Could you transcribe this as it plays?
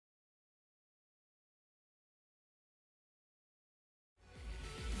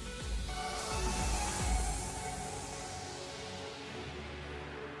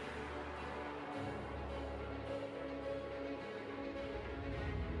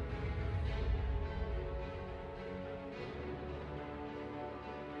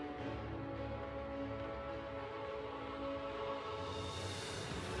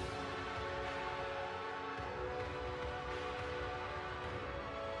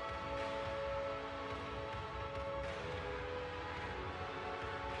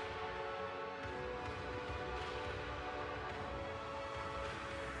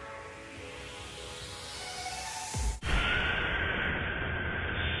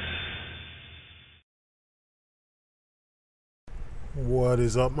What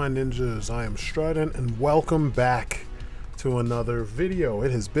is up, my ninjas? I am Strydent and welcome back to another video.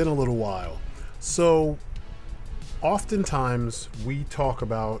 It has been a little while. So oftentimes we talk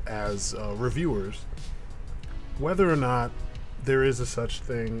about as reviewers whether or not there is a such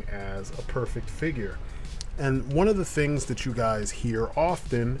thing as a perfect figure. And one of the things that you guys hear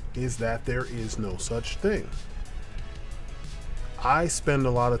often is that there is no such thing. I spend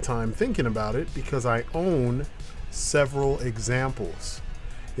a lot of time thinking about it because I own several examples,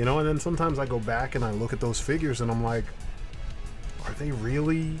 and then sometimes I go back and I look at those figures and I'm like, are they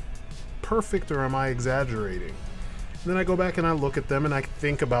really perfect or am I exaggerating? And then I go back and I look at them and I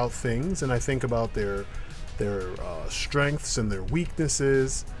think about things, and I think about their strengths and their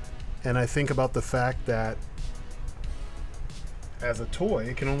weaknesses, and I think about the fact that as a toy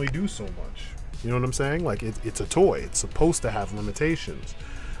it can only do so much. You know what I'm saying? Like, it's a toy. It's supposed to have limitations.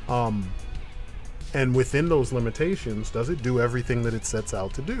 And within those limitations, does it do everything that it sets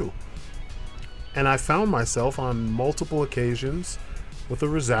out to do? And I found myself on multiple occasions with a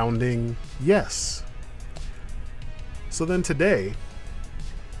resounding yes. So then today,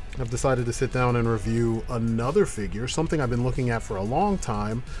 I've decided to sit down and review another figure, something I've been looking at for a long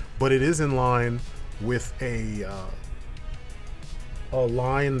time, but it is in line with a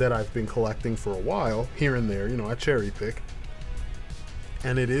line that I've been collecting for a while, here and there. I cherry pick.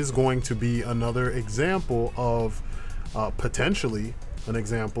 And it is going to be another example of, potentially an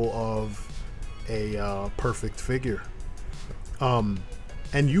example of a perfect figure. And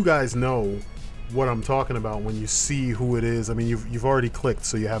you guys know what I'm talking about when you see who it is. I mean, you've already clicked,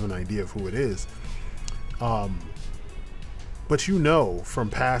 so you have an idea of who it is. But you know from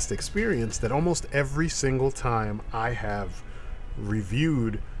past experience that almost every single time I have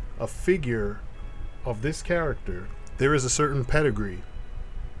reviewed a figure of this character, there is a certain pedigree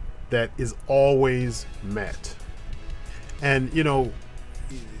that is always met. And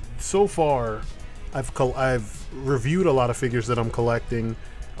so far I've reviewed a lot of figures that I'm collecting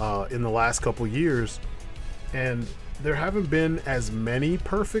in the last couple years, and there haven't been as many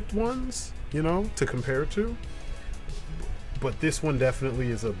perfect ones to compare to, but this one definitely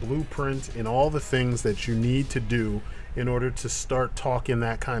is a blueprint in all the things that you need to do in order to start talking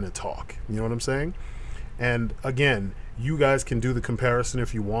that kind of talk. You know what I'm saying? And again, you guys can do the comparison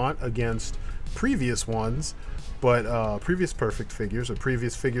if you want against previous ones, but previous perfect figures, or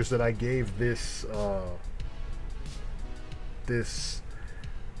previous figures that I gave this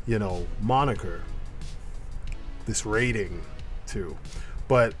moniker, this rating to.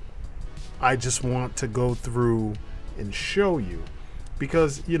 But I just want to go through and show you,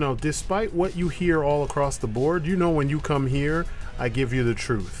 because despite what you hear all across the board, when you come here, I give you the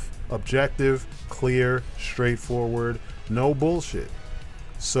truth. Objective, clear, straightforward, no bullshit.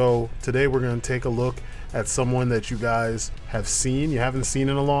 So today we're going to take a look at someone that you guys have seen. You haven't seen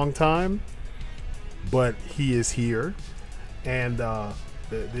in a long time, but he is here. And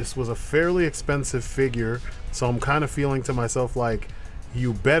this was a fairly expensive figure, so I'm kind of feeling to myself like,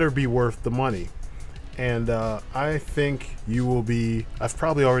 you better be worth the money. And I think you will be. I've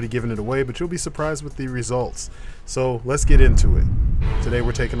probably already given it away, but you'll be surprised with the results. So let's get into it. Today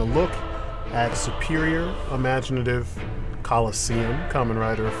we're taking a look at Superior Imaginative Colosseum Kamen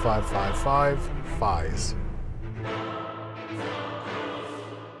Rider 555 Faiz.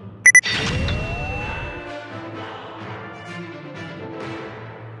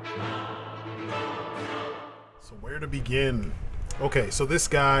 So where to begin? Okay, so this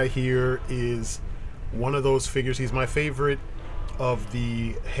guy here is one of those figures. He's my favorite of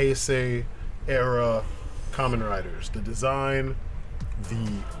the Heisei era Kamen Riders. The design,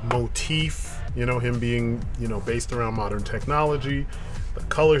 the motif, him being, based around modern technology, the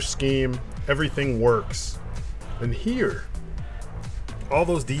color scheme, everything works. And here, all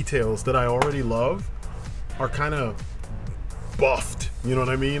those details that I already love are kind of buffed. You know what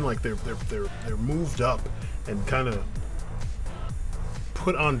I mean? Like they're moved up and kind of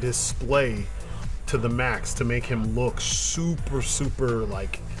put on display to the max to make him look super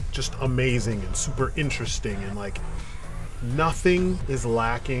like just amazing and super interesting, and like nothing is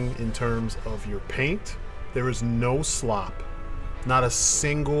lacking in terms of your paint. There is no slop, not a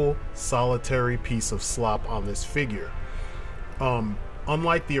single solitary piece of slop on this figure.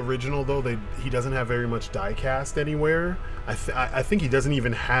 Unlike the original though, he doesn't have very much die cast anywhere. I think he doesn't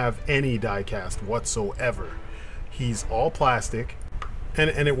even have any die cast whatsoever. He's all plastic.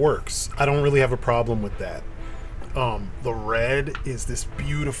 And it works. I don't really have a problem with that. The red is this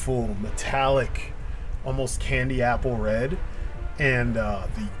beautiful metallic, almost candy apple red, and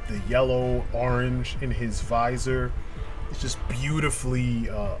the yellow orange in his visor is just beautifully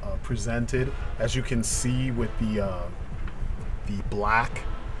presented, as you can see with the the black.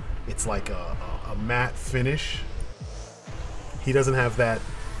 It's like a matte finish. He doesn't have that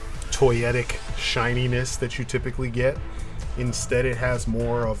toyetic shininess that you typically get. Instead, it has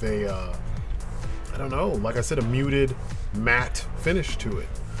more of a, I don't know, like I said, a muted matte finish to it.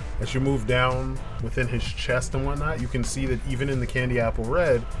 As you move down within his chest and whatnot, you can see that even in the candy apple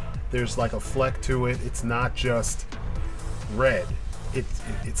red, there's like a fleck to it. It's not just red.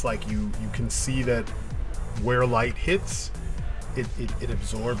 It's like you can see that where light hits, it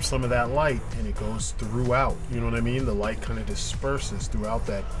absorbs some of that light and it goes throughout. You know what I mean? The light kind of disperses throughout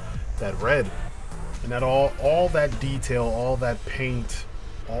that red, and that all that detail, all that paint,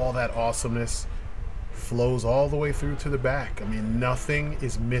 all that awesomeness flows all the way through to the back. I mean, nothing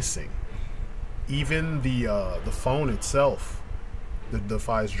is missing. Even the phone itself, the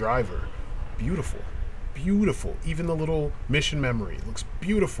Faiz driver, beautiful, beautiful. Even the little mission memory looks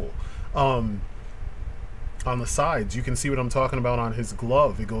beautiful. On the sides, you can see what I'm talking about on his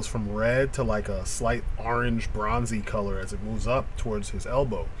glove. It goes from red to like a slight orange bronzy color as it moves up towards his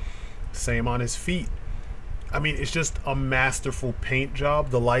elbow. Same on his feet. I mean, it's just a masterful paint job,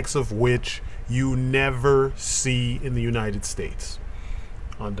 the likes of which you never see in the United States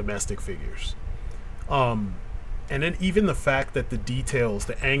on domestic figures. And then even the fact that the details,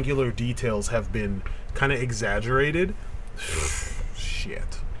 the angular details, have been kind of exaggerated.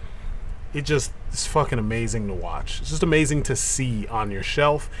 Shit. It's fucking amazing to watch. It's just amazing to see on your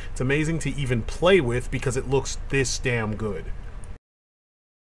shelf. It's amazing to even play with because it looks this damn good.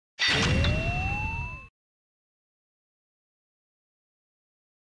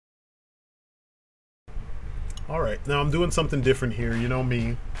 Alright, now I'm doing something different here. You know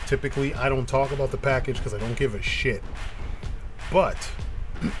me. Typically, I don't talk about the package because I don't give a shit. But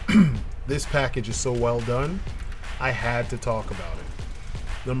this package is so well done, I had to talk about it.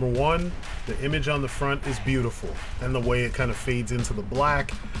 Number one, the image on the front is beautiful, and the way it kind of fades into the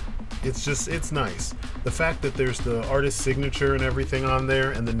black, it's nice. The fact that there's the artist's signature and everything on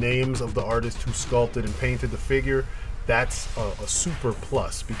there, and the names of the artist who sculpted and painted the figure, that's a super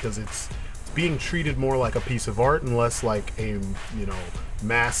plus, because it's being treated more like a piece of art and less like a, you know,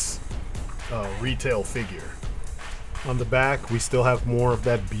 mass retail figure. On the back, we still have more of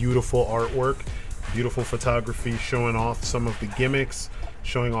that beautiful artwork, beautiful photography showing off some of the gimmicks,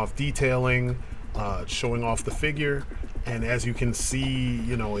 showing off detailing, showing off the figure. And as you can see,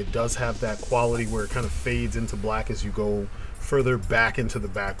 you know, it does have that quality where it kind of fades into black as you go further back into the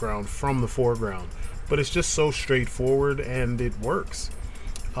background from the foreground. But it's just so straightforward and it works.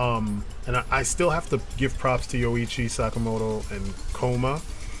 And I still have to give props to Yoichi Sakamoto and Koma,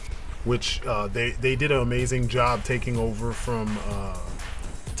 which they did an amazing job taking over from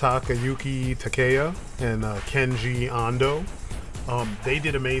Takayuki Takeya and Kenji Ando. They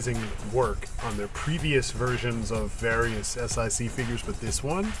did amazing work on their previous versions of various S.I.C figures, but this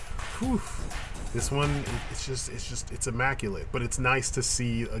one, whew, this one, it's immaculate. But it's nice to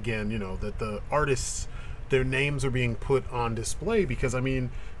see again, you know, that the artists, their names are being put on display, because I mean,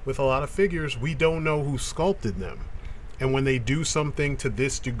 with a lot of figures, we don't know who sculpted them, and when they do something to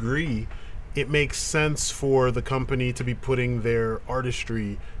this degree, it makes sense for the company to be putting their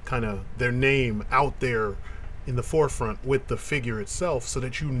artistry, kind of their name out there in the forefront with the figure itself, so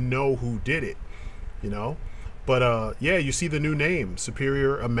that you know who did it, you know. But yeah, you see the new name,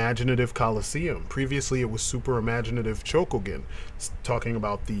 Superior Imaginative Colosseum. Previously it was Super Imaginative Chokogen, talking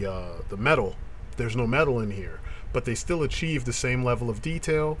about the metal. There's no metal in here, but they still achieve the same level of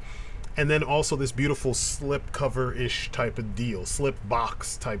detail. And then also this beautiful slip cover-ish type of deal, slip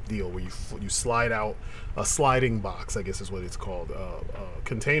box type deal, where you slide out a sliding box, I guess is what it's called, a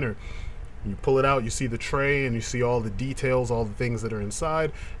container. You pull it out, you see the tray, and you see all the details, all the things that are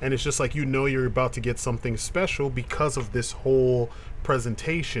inside, and it's just like, you know, you're about to get something special because of this whole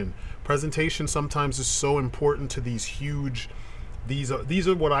presentation. Presentation sometimes is so important to these huge, these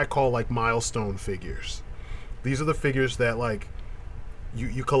are what I call like milestone figures. These are the figures that, like,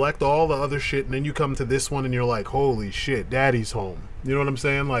 you collect all the other shit, and then you come to this one and you're like, holy shit, daddy's home. You know what I'm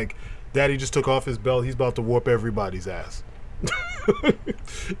saying? Like, daddy just took off his belt, he's about to whoop everybody's ass.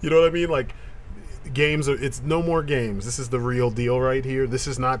 You know what I mean? Like, games are, it's no more games. This is the real deal right here. This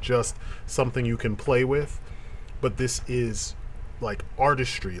is not just something you can play with, but this is like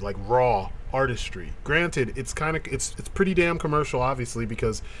artistry, like raw artistry. Granted, it's kind of, it's pretty damn commercial, obviously,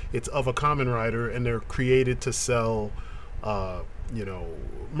 because it's of a Kamen Rider and they're created to sell you know,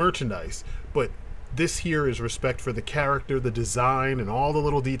 merchandise. But this here is respect for the character, the design, and all the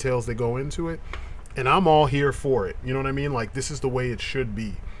little details that go into it. And I'm all here for it. You know what I mean? Like, this is the way it should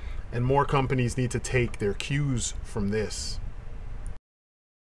be. And more companies need to take their cues from this.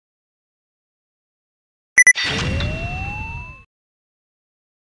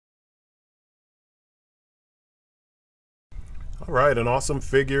 All right, an awesome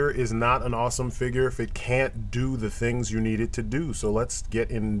figure is not an awesome figure if it can't do the things you need it to do. So let's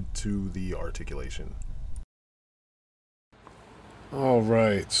get into the articulation. All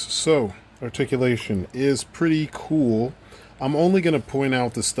right, so articulation is pretty cool. I'm only going to point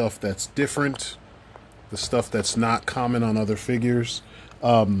out the stuff that's different, the stuff that's not common on other figures.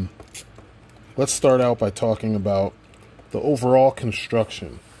 Let's start out by talking about the overall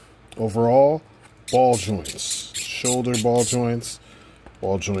construction. Overall, ball joints, shoulder ball joints,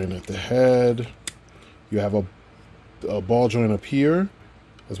 ball joint at the head. You have a ball joint up here,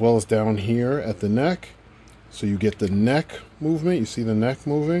 as well as down here at the neck. So you get the neck movement. You see the neck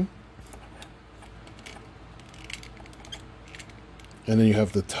moving. And then you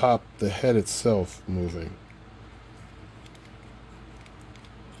have the top, the head itself moving.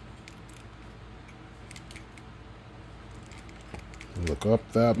 Look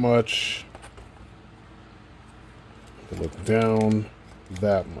up that much. Look down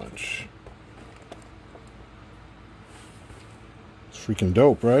that much. It's freaking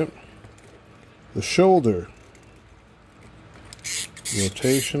dope, right? The shoulder.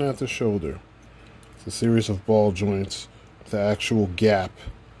 Rotation at the shoulder. It's a series of ball joints with the actual gap.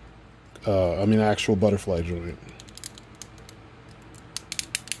 Actual butterfly joint.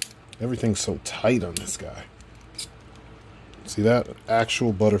 Everything's so tight on this guy. See that?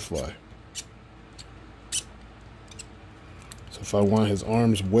 Actual butterfly. So if I want his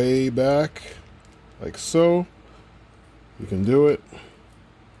arms way back, like so, you can do it.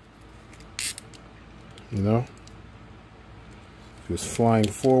 You know? If he was flying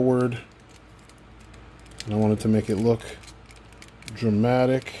forward, and I wanted to make it look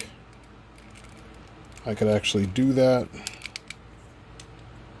dramatic, I could actually do that.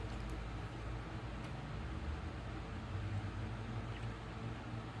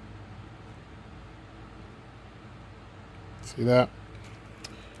 See that?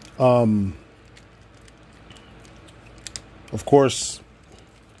 Of course,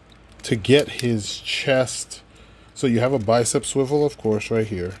 to get his chest, so you have a bicep swivel, of course, right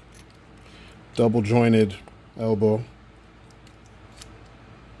here. Double jointed elbow.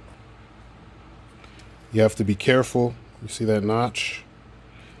 You have to be careful. You see that notch?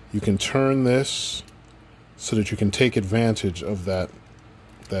 You can turn this so that you can take advantage of that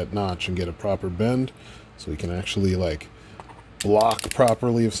notch and get a proper bend. So you can actually like block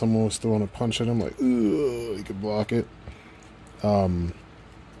properly if someone was throwing a punch at him, like, ugh, you could block it.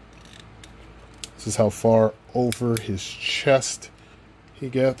 This is how far over his chest he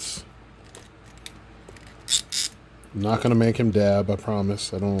gets. I'm not gonna make him dab, I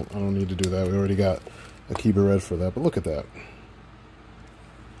promise. I don't need to do that. We already got Akiba Red for that, but look at that.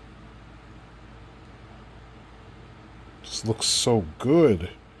 Just looks so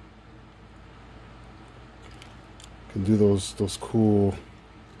good. Can do those cool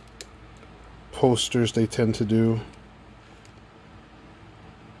posters they tend to do.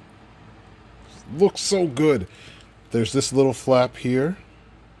 Looks so good. There's this little flap here.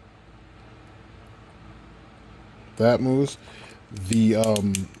 That moves. The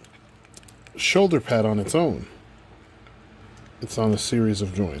shoulder pad on its own. It's on a series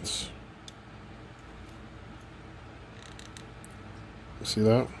of joints. You see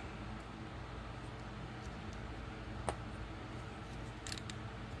that?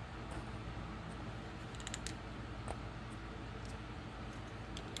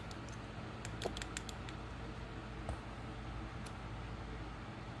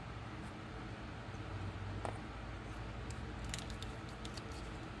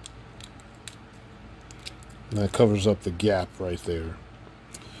 And that covers up the gap right there.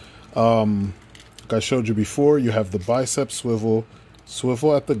 Like I showed you before, you have the bicep swivel,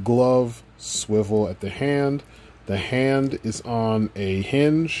 swivel at the glove, swivel at the hand. The hand is on a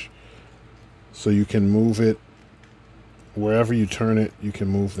hinge, so you can move it wherever you turn it. You can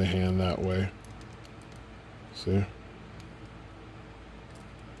move the hand that way. See?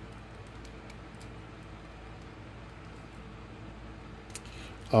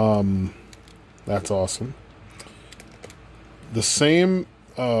 That's awesome. The same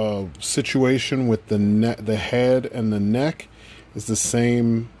situation with the head and the neck is the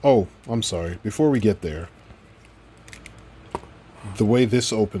same. Oh, I'm sorry. Before we get there, the way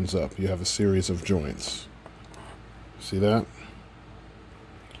this opens up, you have a series of joints. See that?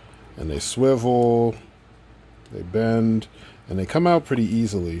 And they swivel, they bend, and they come out pretty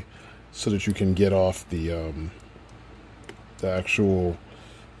easily so that you can get off the actual,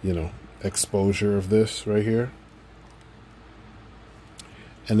 exposure of this right here.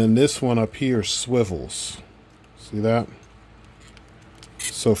 And then this one up here swivels. See that?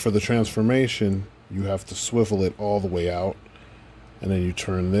 So for the transformation, you have to swivel it all the way out. and then you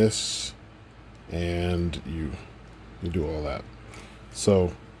turn this, and you do all that.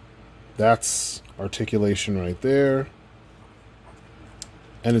 So that's articulation right there.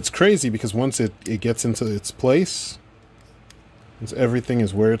 And it's crazy because once it gets into its place, once everything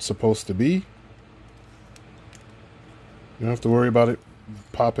is where it's supposed to be, you don't have to worry about it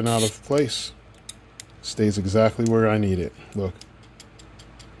popping out of place. It stays exactly where I need it. Look.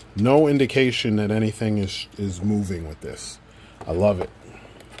 No indication that anything is moving with this. I love it.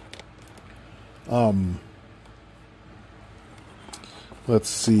 Let's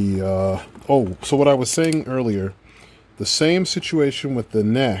see. So what I was saying earlier, the same situation with the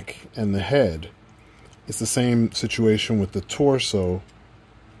neck and the head is the same situation with the torso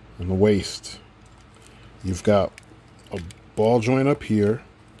and the waist. You've got a ball joint up here,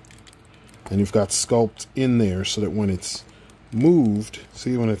 and you've got sculpt in there so that when it's moved,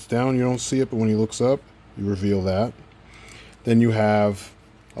 see, when it's down you don't see it, but when he looks up you reveal that. Then you have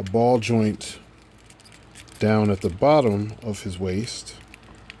a ball joint down at the bottom of his waist,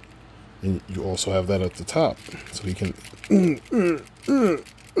 and you also have that at the top, so he can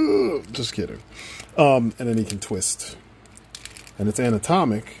just kidding, and then he can twist, and it's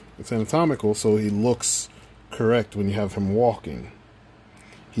anatomical, so he looks correct when you have him walking.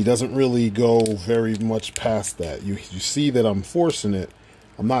 He doesn't really go very much past that. You see that I'm forcing it.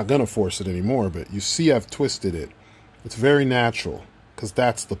 I'm not going to force it anymore, but you see I've twisted it. It's very natural, because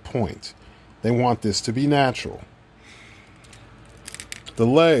that's the point. They want this to be natural. The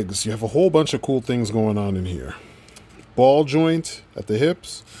legs, you have a whole bunch of cool things going on in here. Ball joint at the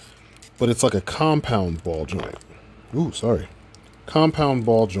hips, but it's like a compound ball joint. Ooh, sorry. Compound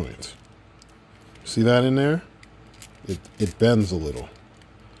ball joint. See that in there? It bends a little.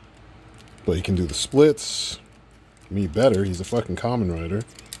 But he can do the splits. Me better. He's a fucking Kamen Rider.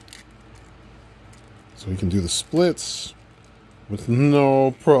 So he can do the splits with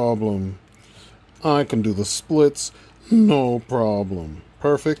no problem. I can do the splits, no problem.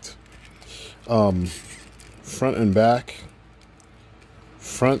 Perfect. Front and back.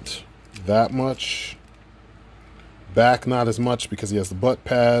 Front, that much. Back, not as much because he has the butt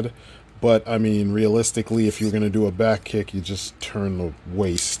pad. But, I mean, realistically, if you're going to do a back kick, you just turn the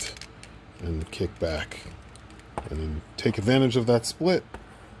waist and kick back, and then take advantage of that split.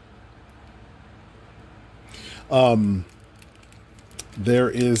 There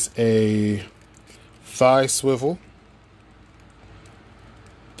is a thigh swivel,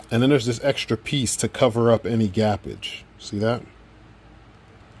 and then there's this extra piece to cover up any gappage. See that?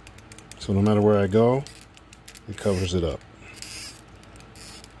 So no matter where I go, it covers it up.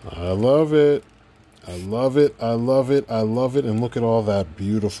 I love it. I love it, I love it, I love it, and look at all that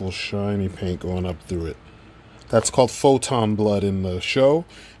beautiful shiny paint going up through it. That's called photon blood in the show,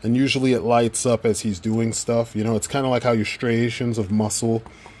 and usually it lights up as he's doing stuff. You know, it's kind of like how your striations of muscle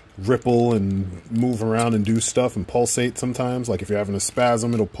ripple and move around and do stuff and pulsate sometimes. Like if you're having a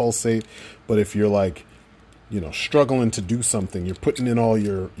spasm, it'll pulsate, but if you're like, you know, struggling to do something, you're putting in all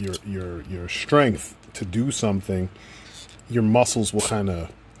your strength to do something, your muscles will kind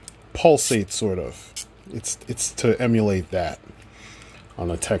of pulsate, sort of. It's to emulate that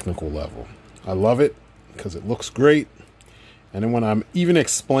on a technical level. I love it because it looks great, and then when I'm even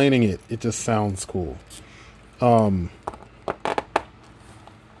explaining it, it just sounds cool. The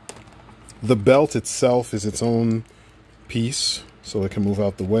belt itself is its own piece, so it can move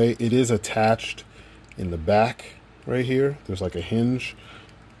out the way. It is attached in the back right here. There's like a hinge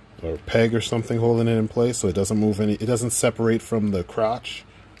or a peg or something holding it in place, so it doesn't move any. It doesn't separate from the crotch.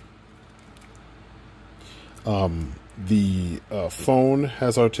 The phone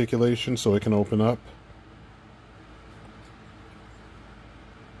has articulation, so it can open up.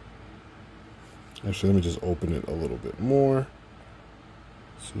 Actually, let me just open it a little bit more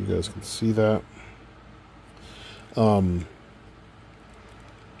so you guys can see that. Where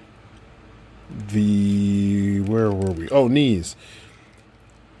were we? Oh, knees.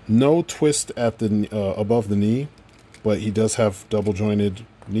 No twist at the above the knee, but he does have double jointed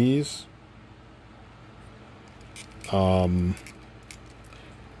knees.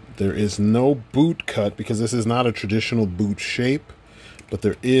 There is no boot cut because this is not a traditional boot shape, but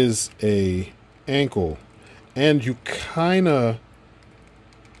there is a ankle, and you can kind of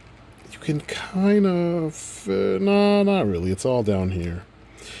no, not really. It's all down here,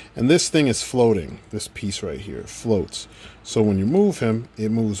 and this thing is floating. This piece right here floats, so when you move him,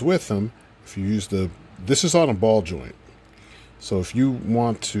 it moves with him. If you use this is on a ball joint, so if you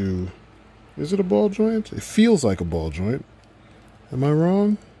want to. Is it a ball joint? It feels like a ball joint. Am I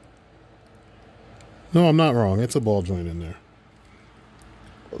wrong? No, I'm not wrong. It's a ball joint in there.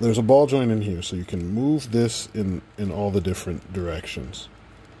 there's a ball joint in here, so you can move this in all the different directions.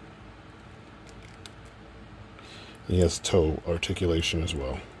 He has toe articulation as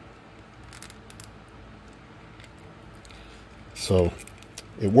well. So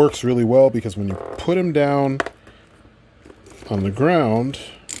it works really well because when you put him down on the ground,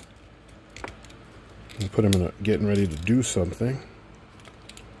 you put him in a, getting ready to do something.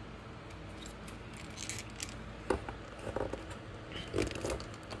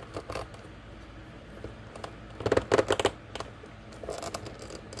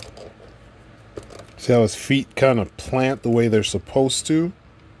 See how his feet kind of plant the way they're supposed to?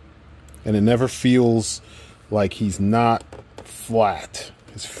 And it never feels like he's not flat.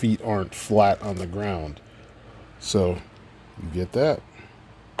 His feet aren't flat on the ground. So, you get that.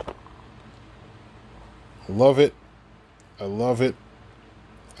 I love it. I love it.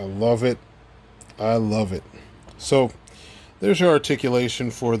 I love it. I love it. So, there's your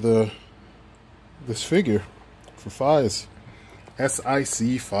articulation for this figure, for Faiz.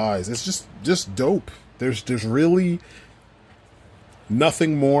 S.I.C. Faiz. It's just dope. There's really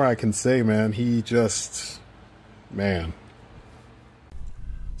nothing more I can say, man. He just, man.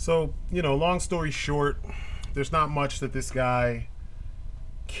 So, you know, long story short, there's not much that this guy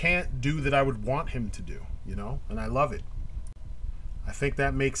can't do that I would want him to do, you know, and I love it. I think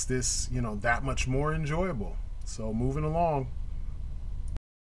that makes this, you know, that much more enjoyable. So, moving along.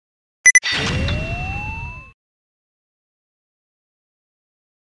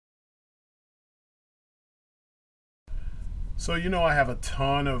 So, you know, I have a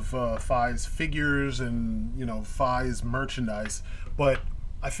ton of Faiz figures and, you know, Faiz merchandise, but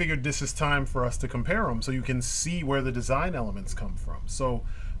I figured this is time for us to compare them so you can see where the design elements come from. So,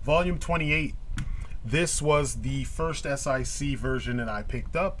 volume 28, this was the first S.I.C. version that I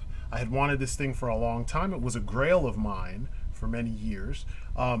picked up. I had wanted this thing for a long time. It was a grail of mine for many years.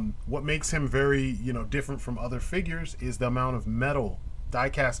 What makes him very, you know, different from other figures is the amount of metal,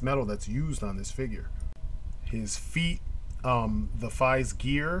 die-cast metal that's used on this figure. His feet, the Faiz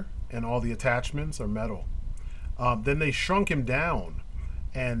gear and all the attachments are metal. Then they shrunk him down,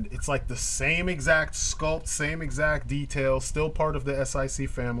 and it's like the same exact sculpt, same exact detail, still part of the S.I.C.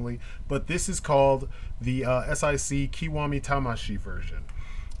 family, but this is called the S.I.C. Kiwami Tamashi version.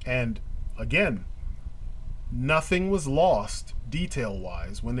 And again, nothing was lost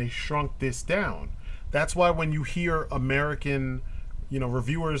detail-wise when they shrunk this down. That's why when you hear American, you know,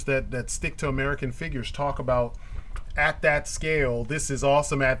 reviewers that stick to American figures talk about at that scale, this is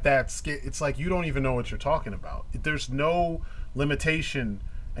awesome at that scale, it's like you don't even know what you're talking about. There's no limitation,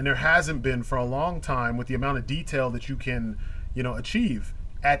 and there hasn't been for a long time, with the amount of detail that you can, you know, achieve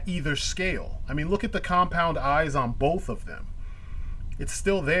at either scale. I mean, look at the compound eyes on both of them. It's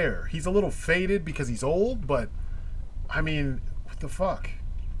still there. He's a little faded because he's old, but I mean, what the fuck?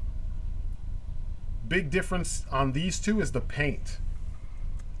 Big difference on these two is the paint.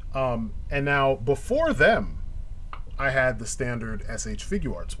 And now before them, I had the standard SH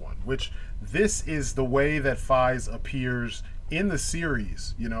Figuarts one, which this is the way that Faiz appears in the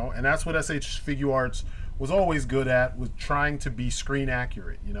series, you know, and that's what SH Figuarts was always good at, was trying to be screen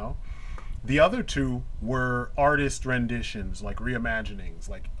accurate, you know. The other two were artist renditions, like reimaginings,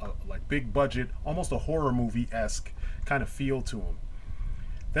 like big budget, almost a horror movie-esque kind of feel to them.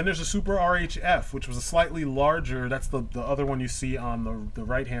 Then there's a Super RHF, which was a slightly larger, that's the other one you see on the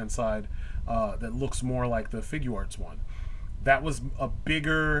right-hand side, that looks more like the Figuarts one. That was a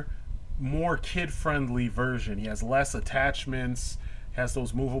bigger, more kid-friendly version. He has less attachments, has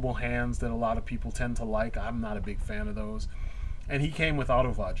those movable hands that a lot of people tend to like. I'm not a big fan of those. And he came with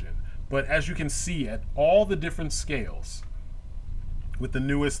Autovagen. But as you can see, at all the different scales, with the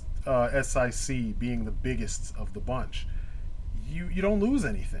newest S.I.C. being the biggest of the bunch, you don't lose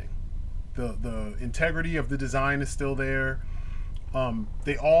anything. The integrity of the design is still there.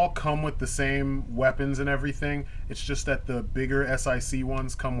 They all come with the same weapons and everything. It's just that the bigger S.I.C.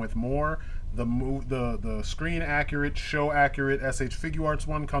 ones come with more. The screen accurate, show accurate SH Figuarts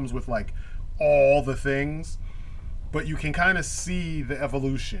one comes with like all the things. But you can kind of see the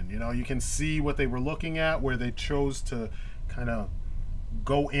evolution, you know, you can see what they were looking at, where they chose to kind of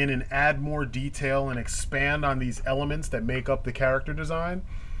go in and add more detail and expand on these elements that make up the character design.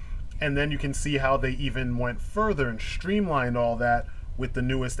 And then you can see how they even went further and streamlined all that with the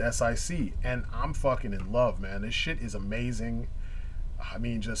newest S.I.C. And I'm fucking in love, man. This shit is amazing. I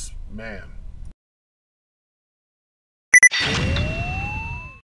mean, just, man.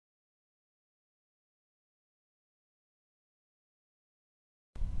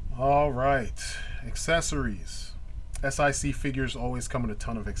 All right, accessories. S.I.C. figures always come with a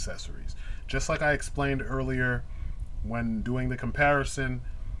ton of accessories. Just like I explained earlier when doing the comparison,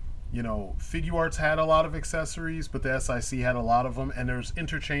 You know, Figuarts had a lot of accessories, but the S.I.C had a lot of them, and there's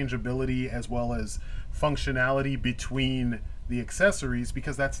interchangeability as well as functionality between the accessories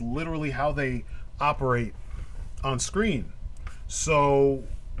because that's literally how they operate on screen. So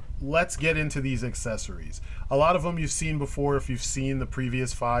let's get into these accessories. A lot of them you've seen before if you've seen the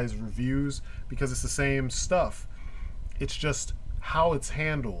previous Faiz reviews because it's the same stuff. It's just how it's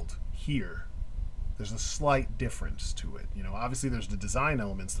handled here. There's a slight difference to it. You know, obviously there's the design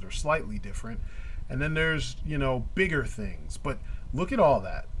elements that are slightly different, and then there's, you know, bigger things. But look at all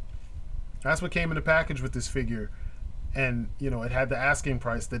that. That's what came in the package with this figure. And, you know, it had the asking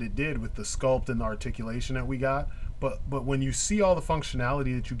price that it did with the sculpt and the articulation that we got. But when you see all the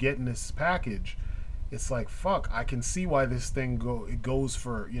functionality that you get in this package, it's like, fuck, I can see why this thing goes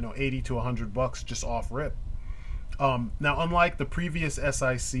for, you know, 80 to 100 bucks just off rip. Now, unlike the previous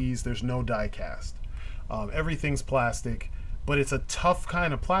S.I.Cs, there's no die cast. Everything's plastic, but it's a tough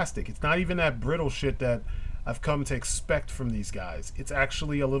kind of plastic. It's not even that brittle shit that I've come to expect from these guys. It's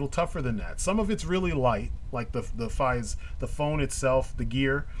actually a little tougher than that. Some of it's really light, like the Faiz, the phone itself, the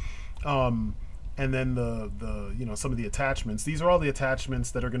gear, and then the you know, some of the attachments. These are all the attachments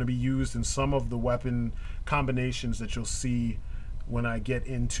that are going to be used in some of the weapon combinations that you'll see when I get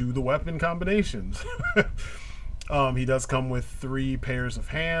into the weapon combinations. He does come with 3 pairs of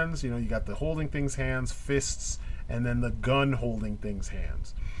hands. You know, you got the holding things hands, fists, and then the gun holding things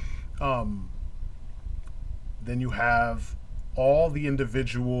hands. Then you have all the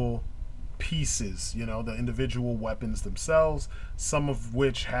individual pieces, you know, the individual weapons themselves, some of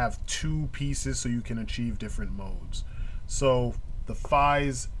which have 2 pieces so you can achieve different modes. So the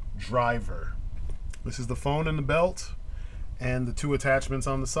Faiz driver. This is the phone and the belt and the 2 attachments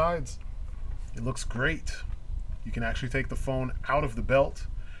on the sides. It looks great. You can actually take the phone out of the belt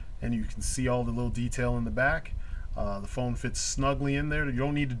and you can see all the little detail in the back. The phone fits snugly in there. You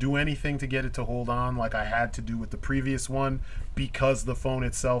don't need to do anything to get it to hold on like I had to do with the previous one because the phone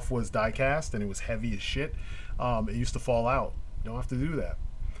itself was die cast and it was heavy as shit. It used to fall out. You don't have to do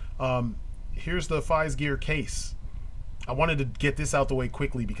that. Here's the Faiz gear case. I wanted to get this out the way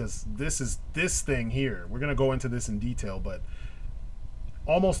quickly because this thing here. We're going to go into this in detail, but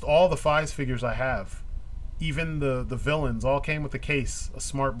almost all the Faiz figures I have, even the villains, all came with a case, a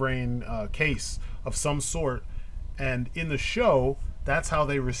smart brain case of some sort. And in the show, that's how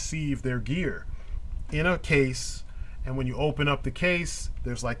they receive their gear, in a case. And when you open up the case,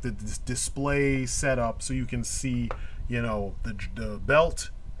 there's like the display setup so you can see, you know, the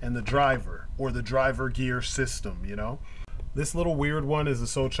belt and the driver, or the driver gear system, you know. This little weird one is a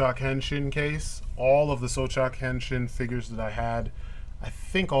Sochak Henshin case. All of the Sochak Henshin figures that I had, I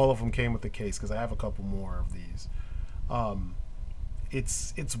think all of them came with the case because I have a couple more of these.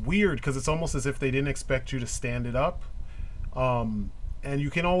 It's weird because it's almost as if they didn't expect you to stand it up. And you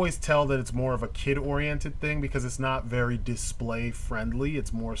can always tell that it's more of a kid-oriented thing because it's not very display friendly.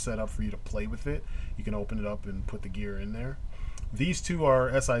 It's more set up for you to play with it. You can open it up and put the gear in there. These 2 are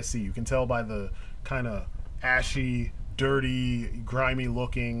S.I.C. You can tell by the kind of ashy, dirty, grimy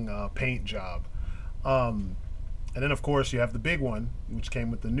looking paint job. And then of course you have the big one, which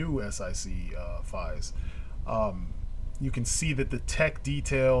came with the new S.I.C. Faiz. You can see that the tech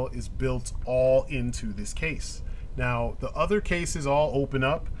detail is built all into this case. Now, the other cases all open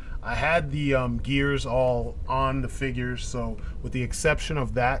up. I had the gears all on the figures, so with the exception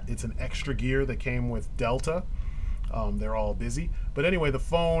of that, it's an extra gear that came with Delta. They're all busy. But anyway, the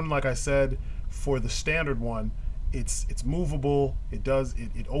phone, like I said, for the standard one, it's movable. It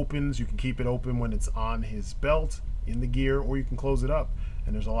opens. You can keep it open when it's on his belt in the gear, or you can close it up.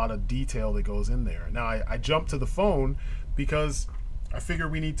 And there's a lot of detail that goes in there. Now, I jumped to the phone because I figure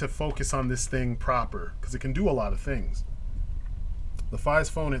we need to focus on this thing proper because it can do a lot of things. The Faiz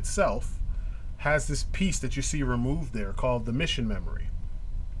phone itself has this piece that you see removed there called the mission memory.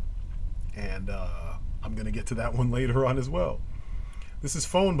 And I'm going to get to that one later on as well. This is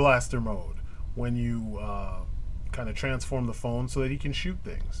phone blaster mode, when you kind of transform the phone so that he can shoot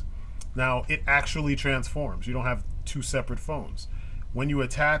things. Now, it actually transforms. You don't have 2 separate phones. When you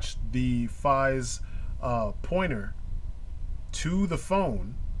attach the Faiz pointer to the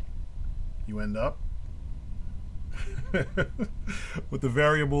phone, you end up with the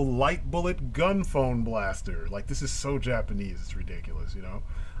variable light bullet gun phone blaster. Like, this is so Japanese, it's ridiculous, you know?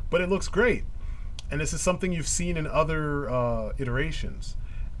 But it looks great. And this is something you've seen in other iterations.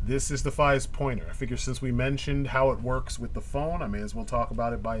 This is the Faiz pointer. I figure since we mentioned how it works with the phone, I may as well talk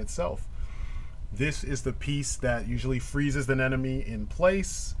about it by itself. This is the piece that usually freezes an enemy in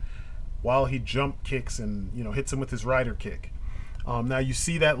place while he jump kicks and, you know, hits him with his rider kick. Now you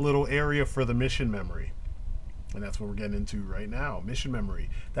see that little area for the mission memory. And that's what we're getting into right now. Mission memory.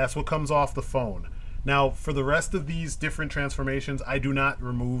 That's what comes off the phone. Now, for the rest of these different transformations, I do not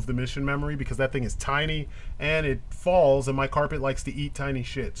remove the mission memory because that thing is tiny and it falls, and my carpet likes to eat tiny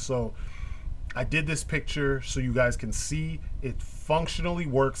shit. So I did this picture so you guys can see it functionally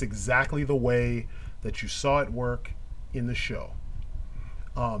works exactly the way that you saw it work in the show.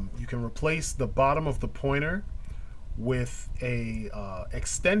 You can replace the bottom of the pointer with a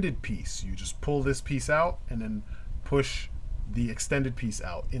extended piece. You just pull this piece out and then push the extended piece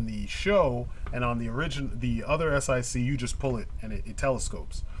out. In the show and on the other S.I.C, you just pull it and it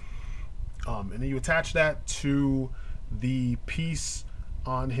telescopes. And then you attach that to the piece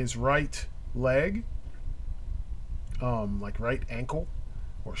on his right leg, like right ankle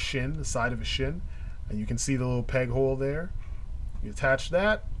or shin, the side of his shin, and you can see the little peg hole there. You attach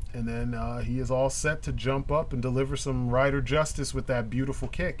that, and then he is all set to jump up and deliver some rider justice with that beautiful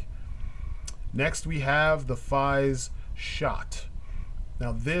kick. Next we have the Faiz shot.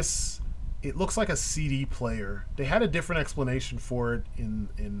 Now this, it looks like a CD player. They had a different explanation for it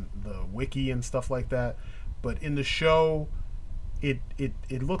in the wiki and stuff like that, but in the show it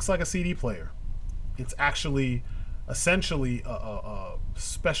looks like a CD player. It's actually essentially a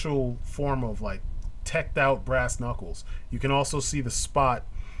special form of like teched out brass knuckles. You can also see the spot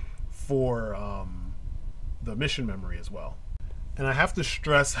for the mission memory as well. And I have to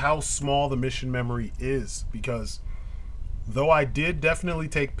stress how small the mission memory is, because though I did definitely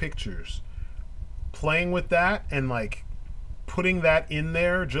take pictures, playing with that and like putting that in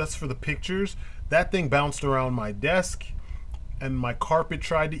there just for the pictures, that thing bounced around my desk and my carpet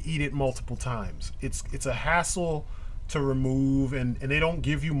tried to eat it multiple times. It's a hassle to remove, and they don't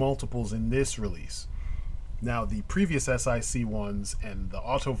give you multiples in this release. Now the previous S.I.C ones and the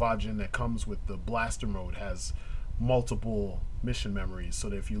Autovagen that comes with the blaster mode has multiple mission memories, so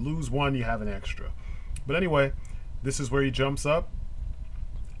that if you lose one you have an extra. But anyway, this is where he jumps up,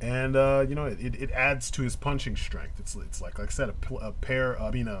 and you know, it adds to his punching strength. It's like I said,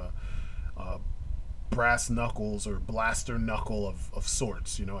 a brass knuckles or blaster knuckle of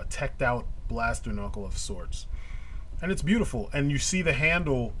sorts, you know, a teched out blaster knuckle of sorts. And it's beautiful, and you see the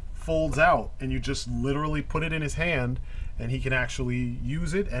handle folds out and you just literally put it in his hand and he can actually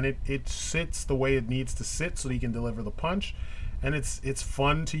use it, and it sits the way it needs to sit so that he can deliver the punch. And it's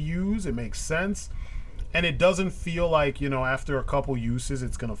fun to use, it makes sense, and it doesn't feel like, you know, after a couple uses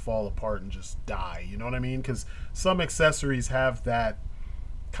it's gonna fall apart and just die, you know what I mean? Because some accessories have that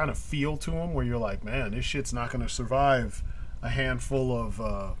kind of feel to them where you're like, man, this shit's not gonna survive a handful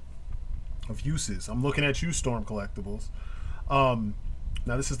of uses. I'm looking at you, Storm Collectibles.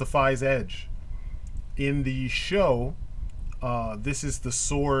 Now this is the Faiz Edge. In the show, this is the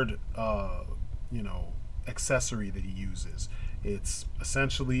sword, you know, accessory that he uses. It's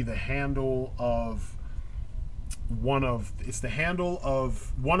essentially the handle of one of the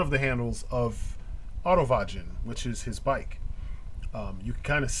handles of Autovagen, which is his bike. You can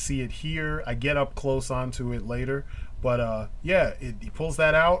kind of see it here. I get up close onto it later, but yeah, he pulls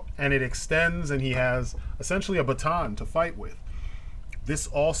that out and it extends, and he has essentially a baton to fight with. This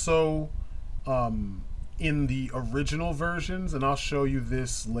also, in the original versions, and I'll show you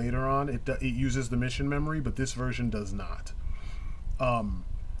this later on, it uses the mission memory, but this version does not.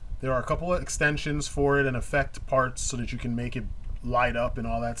 There are a couple of extensions for it and effect parts so that you can make it light up and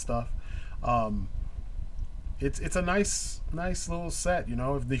all that stuff. It's a nice little set, you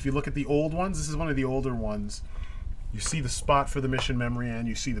know. If you look at the old ones, this is one of the older ones. You see the spot for the mission memory and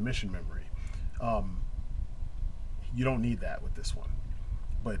you see the mission memory. You don't need that with this one.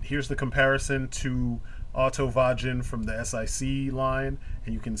 But here's the comparison to Autovagen from the S.I.C line,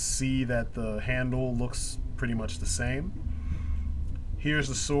 and you can see that the handle looks pretty much the same. Here's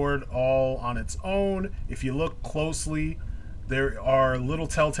the sword all on its own. If you look closely, there are little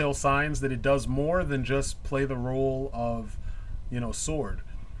telltale signs that it does more than just play the role of, you know, sword.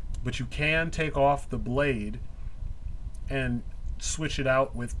 But you can take off the blade and switch it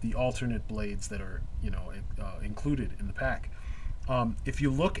out with the alternate blades that are, you know, included in the pack. If you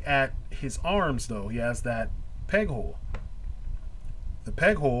look at his arms, though, he has that peg hole. The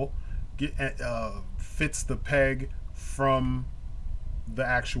peg hole fits the peg from the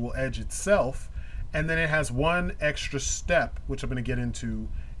actual edge itself, and then it has one extra step, which I'm going to get into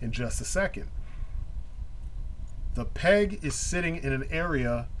in just a second. The peg is sitting in an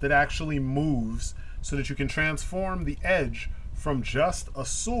area that actually moves so that you can transform the edge from just a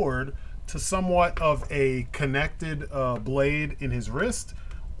sword to somewhat of a connected blade in his wrist,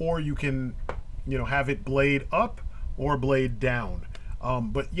 or you can, you know, have it blade up or blade down.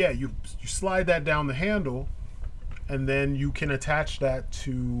 But yeah, you slide that down the handle, and then you can attach that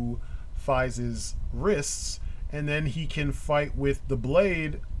to Faiz's wrists, and then he can fight with the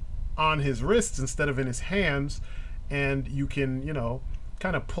blade on his wrists instead of in his hands, and you can, you know,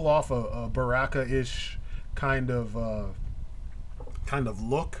 kind of pull off a Baraka-ish kind of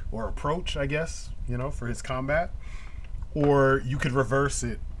look or approach, I guess, you know, for his combat. Or you could reverse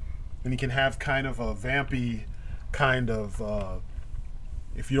it, and you can have kind of a vampy kind of,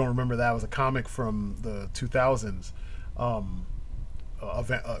 if you don't remember, that was a comic from the 2000s.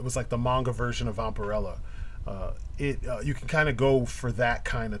 It was like the manga version of Vampirella. You can kind of go for that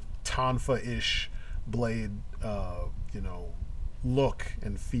kind of Tonfa-ish blade, you know, look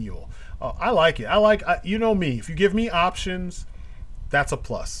and feel. I like it. You know me, if you give me options, that's a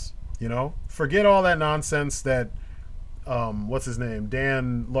plus, you know. Forget all that nonsense that what's his name,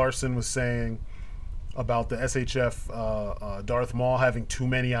 Dan Larson, was saying about the SHF Darth Maul having too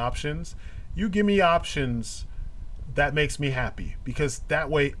many options. You give me options, that makes me happy, because that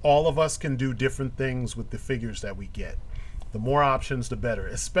way all of us can do different things with the figures that we get. The more options, the better,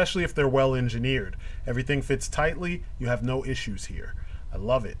 especially if they're well engineered. Everything fits tightly, you have no issues here. I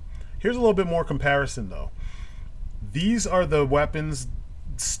love it. Here's a little bit more comparison though. These are the weapons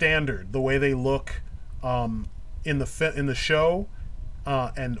standard, the way they look in the show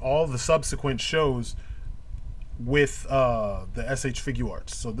and all the subsequent shows with the SH Figuarts.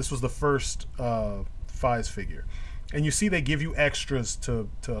 So this was the first Faiz figure. And you see they give you extras to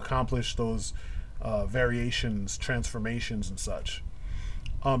accomplish those variations, transformations, and such.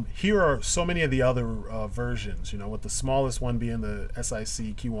 Here are so many of the other versions, you know, with the smallest one being the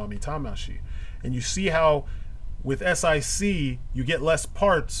S.I.C. Kiwami Tamashi. And you see how with S.I.C. you get less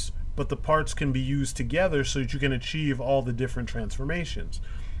parts, but the parts can be used together so that you can achieve all the different transformations.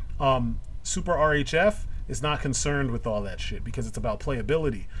 Super RHF is not concerned with all that shit because it's about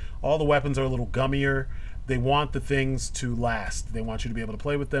playability. All the weapons are a little gummier. They want the things to last. They want you to be able to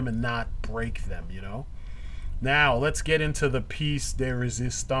play with them and not break them, you know? Now, let's get into the piece de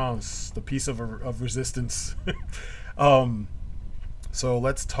resistance, the piece of resistance. So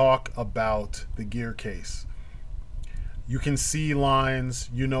let's talk about the gear case. You can see lines,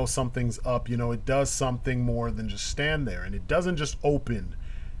 you know something's up, you know it does something more than just stand there, and it doesn't just open,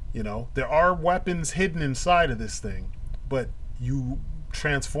 you know. There are weapons hidden inside of this thing, but you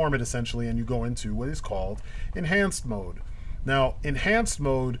transform it essentially and you go into what is called enhanced mode. Now, enhanced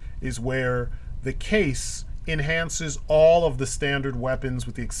mode is where the case enhances all of the standard weapons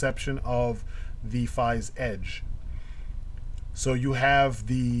with the exception of the Faiz Edge. So you have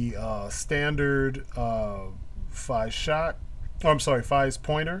the standard Faiz shot, Faiz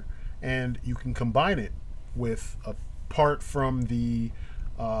pointer, and you can combine it with a part from the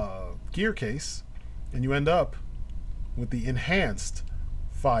gear case, and you end up with the enhanced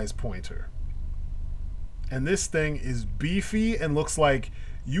Faiz pointer. And this thing is beefy and looks like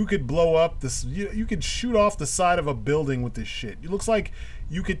you could blow up this, you could shoot off the side of a building with this shit. It looks like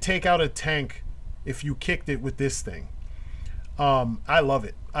you could take out a tank if you kicked it with this thing. I love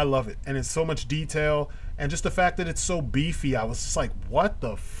it. I love it. And it's so much detail. And just the fact that it's so beefy, I was just like, what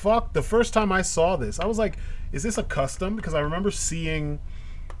the fuck? The first time I saw this, I was like, is this a custom? Because I remember seeing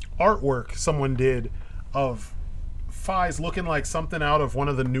artwork someone did of Faiz looking like something out of one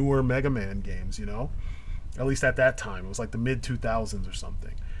of the newer Mega Man games, you know? At least at that time. It was like the mid-2000s or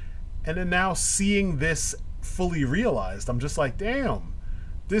something. And then now seeing this fully realized, I'm just like, damn,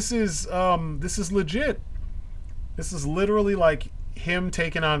 this is legit. This is literally like him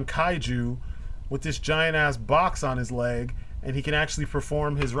taking on Kaiju with this giant ass box on his leg, and he can actually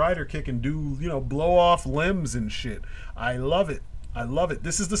perform his rider kick and do, you know, blow off limbs and shit. I love it. I love it.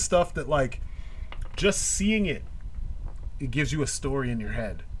 This is the stuff that, like, just seeing it, it gives you a story in your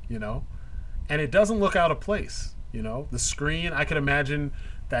head, you know? And it doesn't look out of place, you know? The screen, I could imagine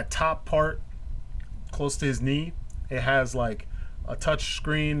that top part close to his knee, it has like a touch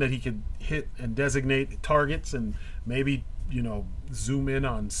screen that he could hit and designate targets and maybe, you know, zoom in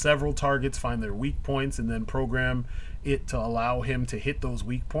on several targets, find their weak points, and then program it to allow him to hit those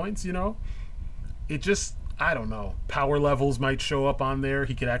weak points, you know? It just, I don't know. Power levels might show up on there.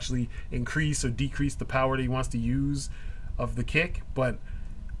 He could actually increase or decrease the power that he wants to use of the kick, but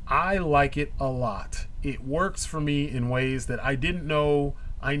I like it a lot. It works for me in ways that I didn't know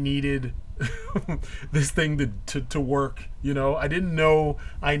I needed this thing to work, you know? I didn't know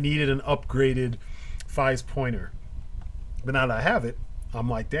I needed an upgraded Faiz pointer. But now that I have it, I'm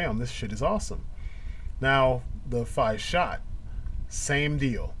like, damn, this shit is awesome. Now, the Faiz shot, same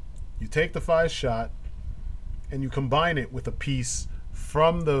deal. You take the Faiz shot and you combine it with a piece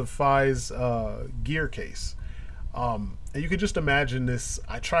from the Faiz gear case. And you can just imagine this.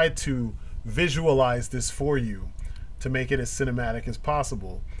 I tried to visualize this for you to make it as cinematic as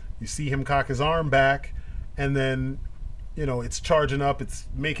possible. You see him cock his arm back, and then, you know, it's charging up, it's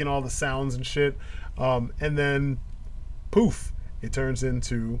making all the sounds and shit, and then poof, it turns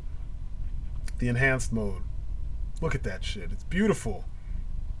into the enhanced mode. Look at that shit. It's beautiful.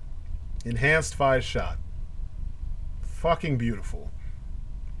 Enhanced 5-shot. Fucking beautiful.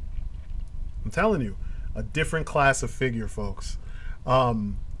 I'm telling you, a different class of figure, folks.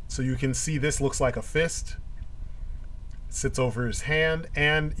 So you can see this looks like a fist. It sits over his hand,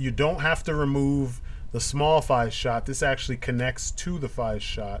 and you don't have to remove the small 5-shot. This actually connects to the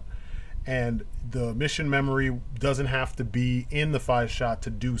 5-shot, and the mission memory doesn't have to be in the 5-shot to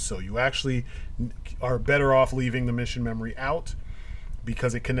do so. You actually are better off leaving the mission memory out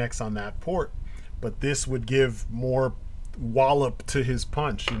because it connects on that port. But this would give more wallop to his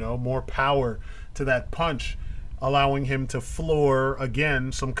punch, you know, more power to that punch, allowing him to floor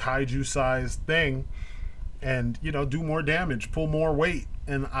again some kaiju sized thing and, you know, do more damage, pull more weight.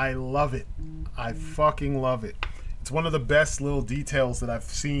 And I love it. I fucking love it. It's one of the best little details that I've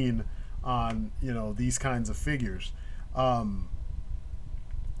seen on, you know, these kinds of figures. I'm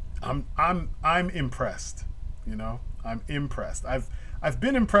impressed, you know. I'm impressed. I've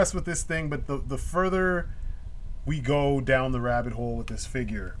been impressed with this thing, but the further we go down the rabbit hole with this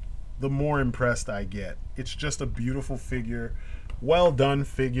figure, the more impressed I get. It's just a beautiful figure, well done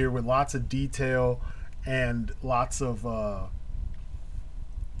figure with lots of detail and lots of I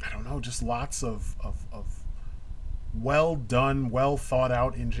don't know, just lots of well done, well thought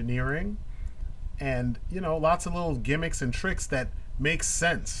out engineering, and, you know, lots of little gimmicks and tricks that make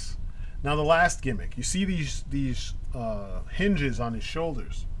sense. Now the last gimmick, you see these hinges on his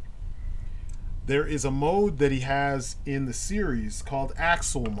shoulders. There is a mode that he has in the series called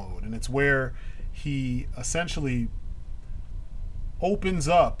Axle mode, and it's where he essentially opens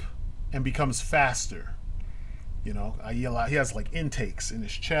up and becomes faster. You know, he has like intakes in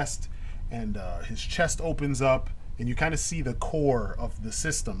his chest, and his chest opens up, and you kind of see the core of the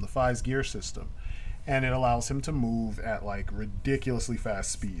system, the Faiz gear system, and it allows him to move at like ridiculously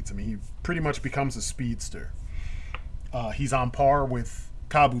fast speeds. I mean, he pretty much becomes a speedster. He's on par with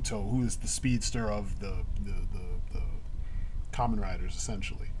Kabuto, who is the speedster of the Kamen Riders,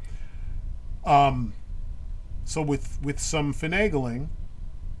 essentially. So with some finagling,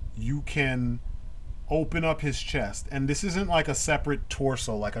 you can open up his chest, and this isn't like a separate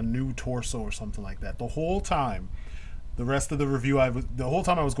torso, like a new torso or something like that. The whole time, the rest of the review, the whole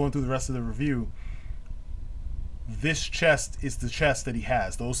time I was going through the rest of the review, this chest is the chest that he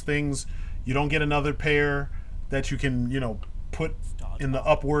has. Those things, you don't get another pair that you can, you know, put in the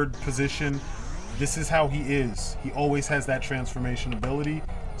upward position. This is how he is. He always has that transformation ability.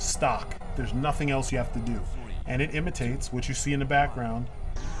 Stock. There's nothing else you have to do. And it imitates what you see in the background,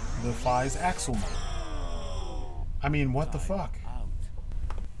 the Faiz Axle mode. I mean, what the fuck?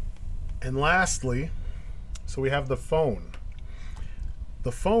 And lastly, so we have the phone.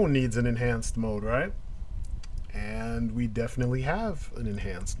 The phone needs an enhanced mode, right? And we definitely have an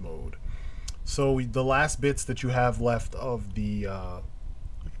enhanced mode. So the last bits that you have left of the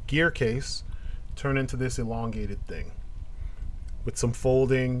gear case turn into this elongated thing with some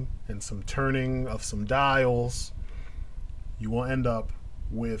folding and some turning of some dials. You will end up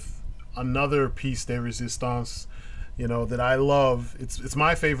with another piece de resistance, you know, that I love. It's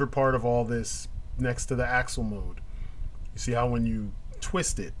my favorite part of all this, next to the axle mode. You see how when you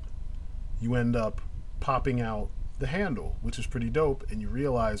twist it, you end up popping out the handle, which is pretty dope, and you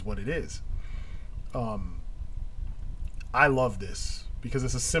realize what it is. I love this because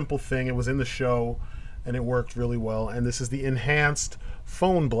it's a simple thing. It was in the show and it worked really well. And this is the enhanced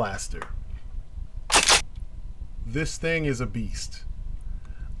phone blaster. This thing is a beast.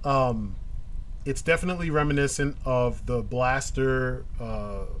 It's definitely reminiscent of the blaster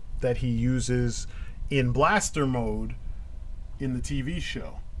that he uses in blaster mode in the TV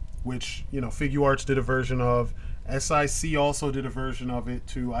show, which, you know, Figuarts did a version of. S.I.C. also did a version of it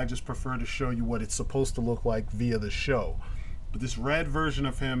too. I just prefer to show you what it's supposed to look like via the show. But this red version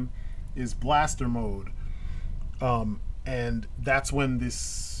of him is blaster mode. And that's when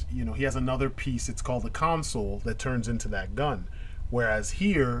this, you know, he has another piece. It's called the console that turns into that gun. Whereas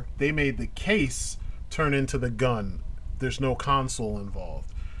here, they made the case turn into the gun. There's no console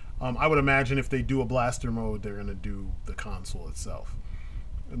involved. I would imagine if they do a blaster mode, they're going to do the console itself.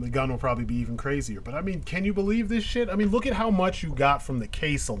 And the gun will probably be even crazier. But I mean, can you believe this shit? I mean, look at how much you got from the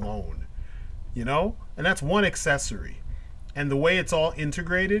case alone, you know? And that's one accessory. And the way it's all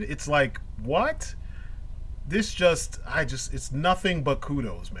integrated, it's like, what? This just, it's nothing but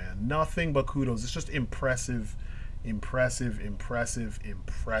kudos, man. Nothing but kudos. It's just impressive, impressive, impressive,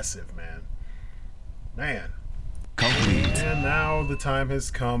 impressive, man. Man. Complete. And now the time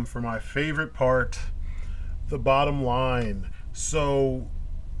has come for my favorite part the bottom line. So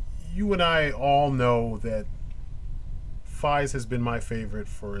you and I all know that Faiz has been my favorite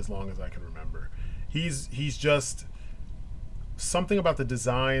for as long as I can remember. He's just something about the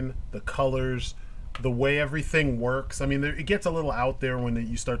design, the colors, the way everything works. I mean, it gets a little out there when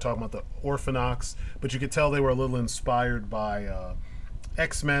you start talking about the Orphanox, but you could tell they were a little inspired by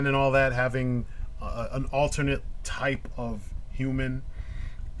X-Men and all that, having an alternate type of human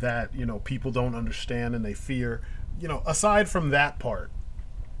that, you know, people don't understand and they fear. You know, aside from that part,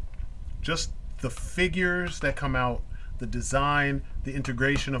 just the figures that come out, the design, the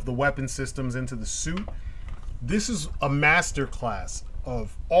integration of the weapon systems into the suit. This is a masterclass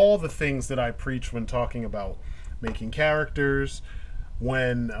of all the things that I preach when talking about making characters,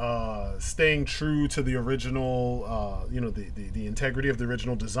 when staying true to the original, you know, the integrity of the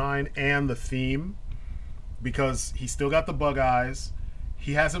original design and the theme, because he still got the bug eyes.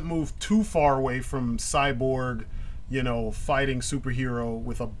 He hasn't moved too far away from cyborg, you know, fighting superhero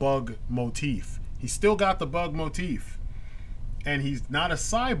with a bug motif. He's still got the bug motif. And he's not a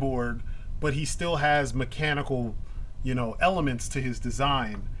cyborg, but he still has mechanical, you know, elements to his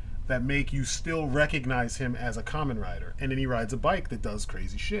design that make you still recognize him as a Kamen Rider. And then he rides a bike that does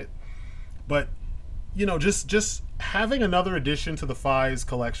crazy shit. But, you know, just having another addition to the Faiz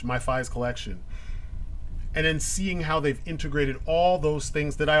collection, my Faiz collection, and then seeing how they've integrated all those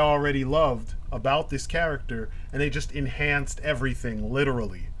things that I already loved about this character, and they just enhanced everything,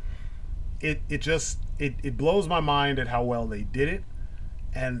 literally. It blows my mind at how well they did it,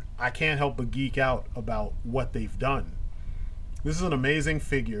 and I can't help but geek out about what they've done. This is an amazing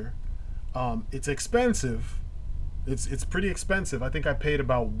figure. It's expensive. It's pretty expensive. I think I paid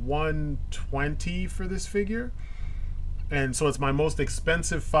about $120 for this figure. And so it's my most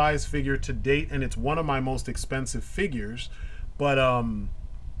expensive Faiz figure to date, and it's one of my most expensive figures. But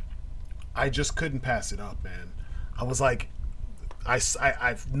I just couldn't pass it up, man. I was like,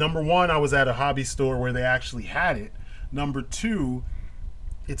 number one, I was at a hobby store where they actually had it. Number two,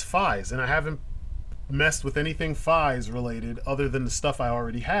 it's Faiz, and I haven't messed with anything Faiz related other than the stuff I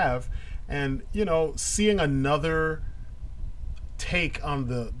already have. And, you know, seeing another take on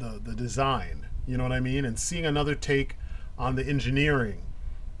the design, you know what I mean? And seeing another take on the engineering,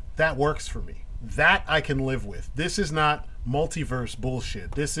 that works for me. That I can live with. This is not multiverse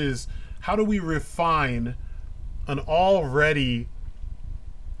bullshit. This is, how do we refine an already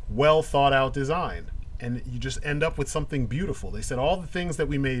well thought out design? And you just end up with something beautiful. They said all the things that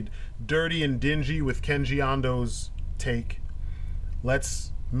we made dirty and dingy with Kenji Ando's take,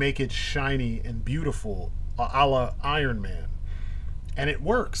 let's make it shiny and beautiful, a la Iron Man. And it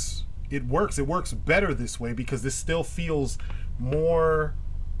works. It works. It works better this way because this still feels more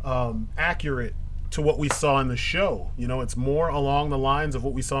accurate to what we saw in the show. You know, it's more along the lines of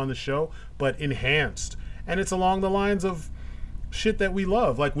what we saw in the show, but enhanced. And it's along the lines of shit that we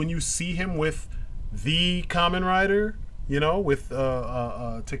love. Like when you see him with the Kamen Rider, you know, with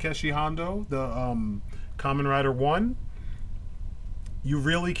Takeshi Hondo, the Kamen Rider 1, you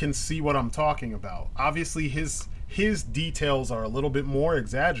really can see what I'm talking about. Obviously, his details are a little bit more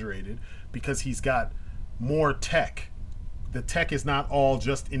exaggerated because he's got more tech. The tech is not all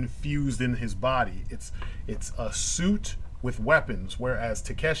just infused in his body. It's a suit with weapons, whereas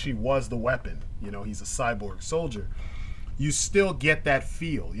Takeshi was the weapon. You know, he's a cyborg soldier. You still get that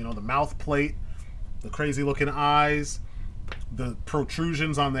feel. You know, the mouth plate, the crazy looking eyes, the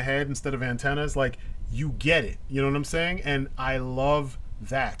protrusions on the head instead of antennas. Like, you get it. You know what I'm saying? And I love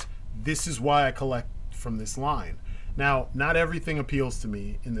that. This is why I collect from this line. Now, not everything appeals to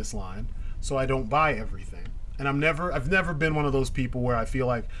me in this line, so I don't buy everything. And I've never been one of those people where I feel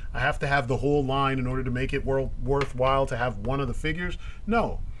like I have to have the whole line in order to make it worthwhile to have one of the figures.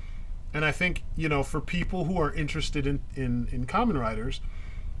 No. And I think, you know, for people who are interested in Kamen Riders,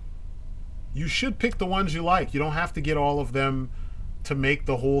 you should pick the ones you like. You don't have to get all of them to make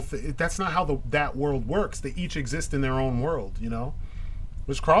the whole thing. That's not how that world works. They each exist in their own world, you know?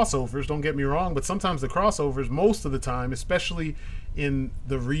 There's crossovers, don't get me wrong, but sometimes the crossovers, most of the time, especially in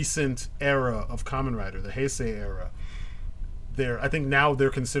the recent era of Kamen Rider, the Heisei era, I think now they're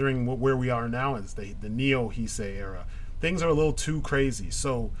considering where we are now as the Neo Heisei era. Things are a little too crazy,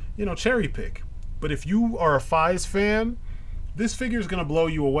 so, you know, cherry pick. But if you are a Faiz fan, this figure is going to blow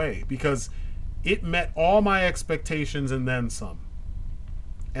you away because it met all my expectations and then some.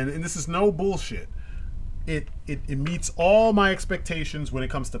 And this is no bullshit. It meets all my expectations when it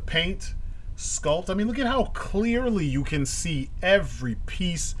comes to paint, sculpt. I mean, look at how clearly you can see every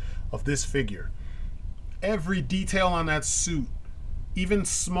piece of this figure. Every detail on that suit. Even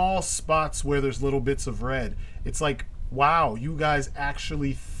small spots where there's little bits of red. It's like wow, you guys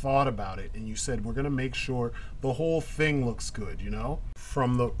actually thought about it, and you said we're gonna make sure the whole thing looks good, you know?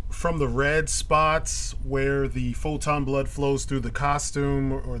 From the red spots where the photon blood flows through the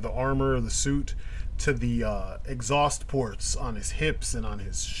costume or the armor or the suit, to the exhaust ports on his hips and on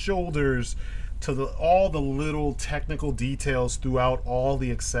his shoulders, to all the little technical details throughout all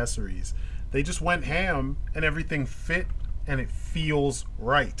the accessories. They just went ham, and everything fit, and it feels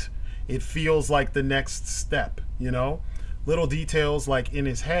right. It feels like the next step, you know? Little details like in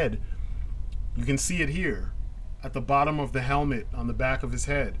his head. You can see it here at the bottom of the helmet on the back of his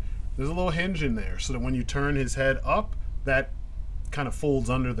head. There's a little hinge in there so that when you turn his head up, that kind of folds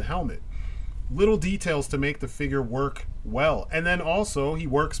under the helmet. Little details to make the figure work well. And then also, he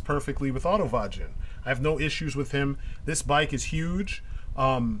works perfectly with Autovagen. I have no issues with him. This bike is huge.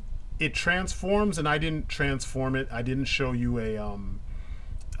 It transforms, and I didn't transform it. I didn't show you a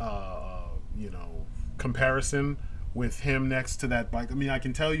you know, comparison with him next to that bike. I mean, I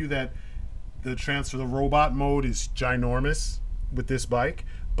can tell you that the robot mode is ginormous with this bike,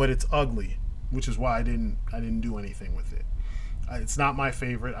 but it's ugly, which is why I didn't do anything with it. It's not my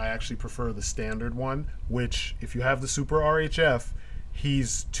favorite. I actually prefer the standard one, which, if you have the Super RHF,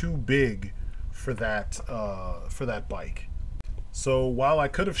 he's too big for that bike. So while I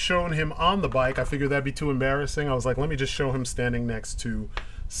could have shown him on the bike, I figured that'd be too embarrassing. I was like, let me just show him standing next to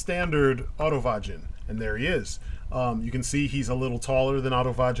standard Autovagen, and there he is. You can see he's a little taller than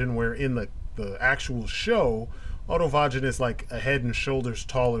Autovagen, where in the actual show, Autovagen is like a head and shoulders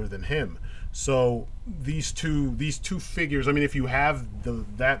taller than him. So these two figures, I mean, if you have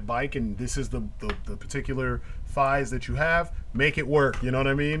that bike and this is the particular Faiz that you have, make it work, you know what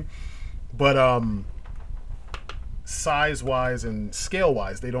I mean? But size wise and scale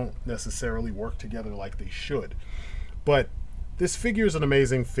wise, they don't necessarily work together like they should. But this figure is an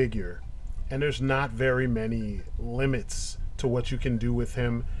amazing figure, and there's not very many limits to what you can do with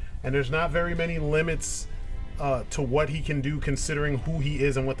him, and there's not very many limits to what he can do, considering who he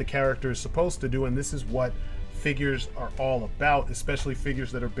is and what the character is supposed to do. And this is what figures are all about, especially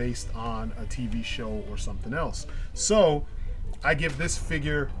figures that are based on a TV show or something else. So I give this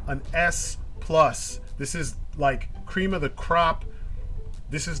figure an S+. This is like cream of the crop.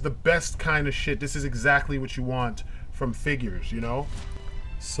 This is the best kind of shit. This is exactly what you want from figures, you know?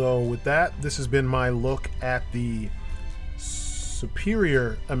 So with that, this has been my look at the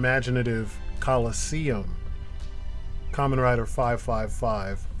superior Imaginative Colosseum Kamen Rider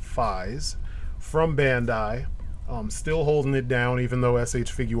 555 Faiz from Bandai. Still holding it down, even though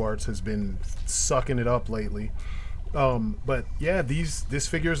SH Figuarts has been sucking it up lately. But yeah, this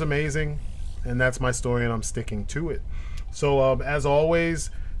figure is amazing, and that's my story, and I'm sticking to it. So as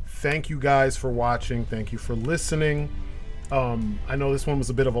always, thank you guys for watching. Thank you for listening. I know this one was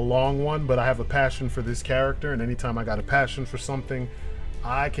a bit of a long one, but I have a passion for this character, and anytime I got a passion for something,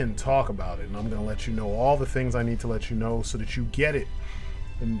 I can talk about it, and I'm going to let you know all the things I need to let you know so that you get it.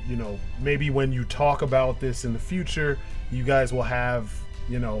 And, you know, maybe when you talk about this in the future, you guys will have,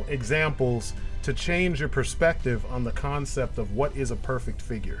 you know, examples to change your perspective on the concept of what is a perfect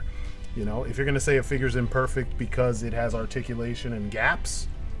figure. You know, if you're going to say a figure's imperfect because it has articulation and gaps,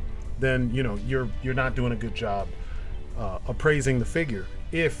 then, you know, you're not doing a good job appraising the figure.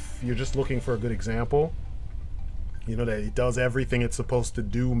 If you're just looking for a good example, you know, that it does everything it's supposed to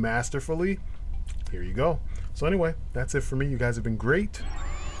do masterfully, here you go. So anyway, that's it for me. You guys have been great.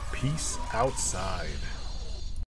 Peace outside.